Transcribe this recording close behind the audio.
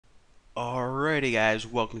Alrighty guys,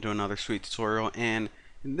 welcome to another sweet tutorial, and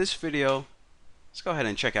in this video, let's go ahead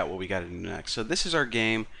and check out what we got to do next. So this is our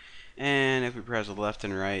game, and if we press left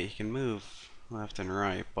and right, he can move left and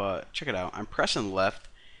right, but check it out. I'm pressing left,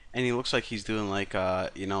 and he looks like he's doing like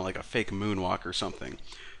like a fake moonwalk or something.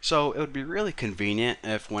 So it would be really convenient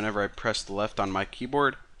if whenever I pressed left on my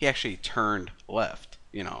keyboard, he actually turned left.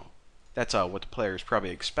 That's what the player is probably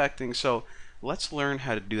expecting, so let's learn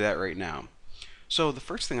how to do that right now. So the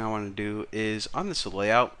first thing I want to do is on this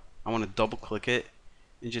layout, I want to double click it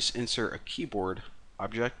and just insert a keyboard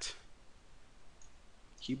object,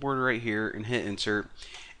 keyboard right here, and hit insert.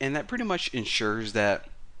 And that pretty much ensures that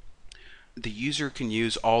the user can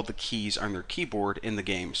use all the keys on their keyboard in the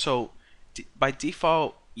game. So by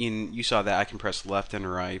default, you saw that I can press left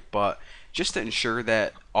and right, but just to ensure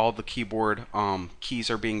that all the keyboard keys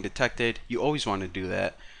are being detected, you always want to do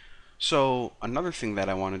that. So another thing that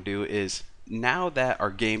I want to do is, now that our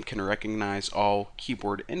game can recognize all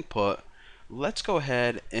keyboard input, let's go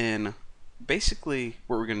ahead and basically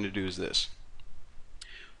what we're going to do is this.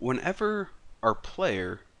 Whenever our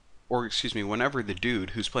player, or excuse me, whenever the dude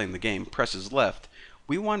who's playing the game presses left,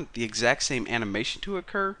 we want the exact same animation to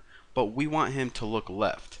occur, but we want him to look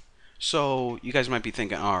left. So you guys might be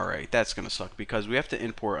thinking, alright, that's going to suck because we have to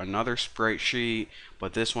import another sprite sheet,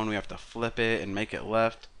 but this one we have to flip it and make it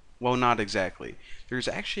left. Well, not exactly. There's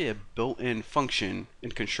actually a built-in function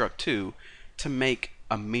in Construct 2 to make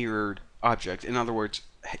a mirrored object. In other words,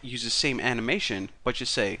 use the same animation, but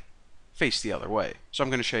just say face the other way. So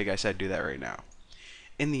I'm going to show you guys how to do that right now.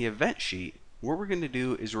 In the event sheet, what we're going to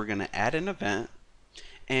do is we're going to add an event,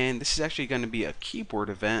 and this is actually going to be a keyboard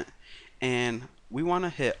event, and we want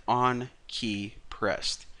to hit on key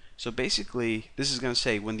pressed. So basically, this is going to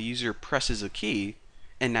say when the user presses a key,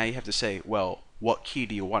 and now you have to say, well, what key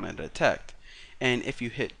do you want to detect? And if you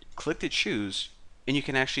hit click to choose, and you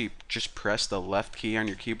can actually just press the left key on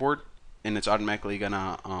your keyboard, and it's automatically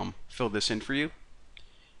gonna fill this in for you.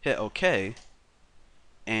 Hit OK,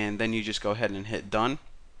 and then you just go ahead and hit done.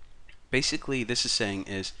 Basically, this is saying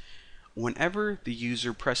is whenever the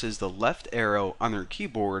user presses the left arrow on their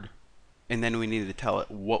keyboard, and then we need to tell it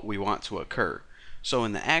what we want to occur. So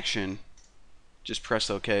in the action, just press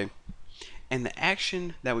OK. And the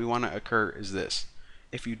action that we want to occur is this.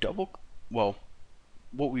 If you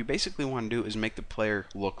what we basically want to do is make the player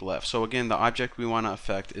look left. So again, the object we want to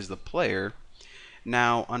affect is the player.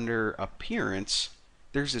 Now under appearance,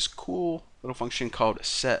 there's this cool little function called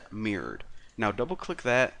set mirrored. Now double click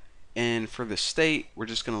that, and for the state, we're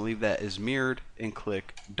just going to leave that as mirrored and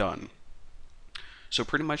click done. So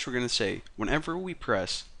pretty much we're going to say whenever we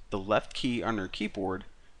press the left key on our keyboard,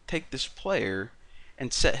 take this player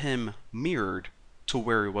and set him mirrored to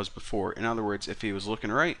where he was before. In other words, if he was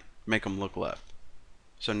looking right, make him look left.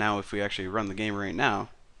 So now if we actually run the game right now,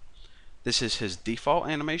 this is his default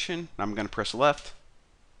animation. I'm going to press left,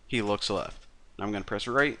 he looks left. I'm going to press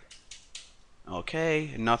right,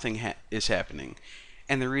 okay, nothing is happening.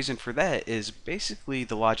 And the reason for that is basically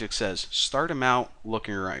the logic says start him out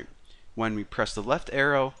looking right. When we press the left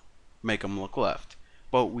arrow, make him look left.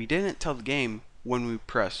 But we didn't tell the game when we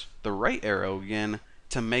press the right arrow again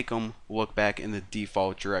to make them look back in the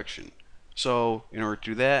default direction. So in order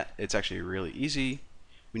to do that, it's actually really easy.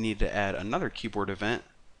 We need to add another keyboard event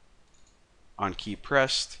on key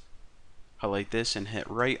pressed. Highlight this and hit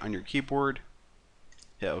right on your keyboard.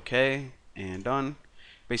 Hit OK and done.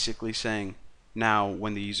 Basically saying now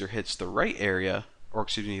when the user hits the right area, or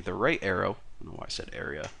excuse me, the right arrow, I don't know why I said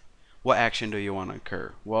area, what action do you want to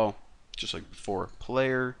occur? Well, just like before,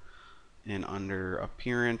 player, and under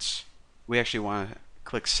appearance, we actually want to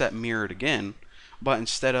click set mirrored again, but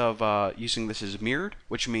instead of using this as mirrored,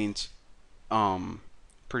 which means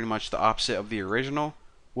pretty much the opposite of the original,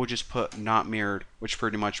 we'll just put not mirrored, which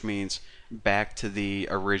pretty much means back to the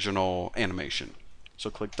original animation. So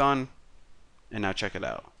click done, and now check it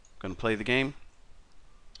out. I'm going to play the game.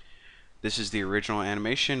 This is the original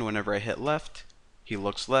animation. Whenever I hit left, he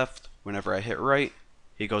looks left. Whenever I hit right,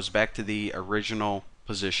 he goes back to the original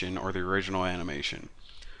position or the original animation.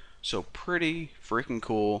 So pretty freaking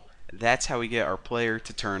cool. That's how we get our player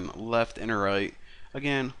to turn left and right.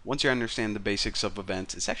 Again, once you understand the basics of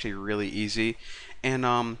events, it's actually really easy. And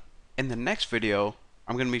in the next video,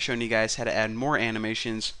 I'm going to be showing you guys how to add more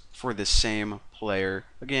animations for the same player.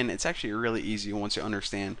 Again, it's actually really easy once you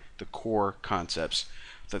understand the core concepts.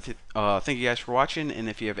 So thank you guys for watching, and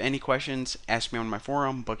if you have any questions, ask me on my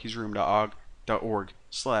forum,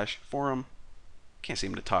 buckysroom.org/forum. Can't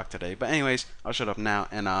seem to talk today, but anyways, I'll shut up now,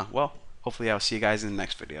 and well, hopefully I'll see you guys in the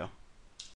next video.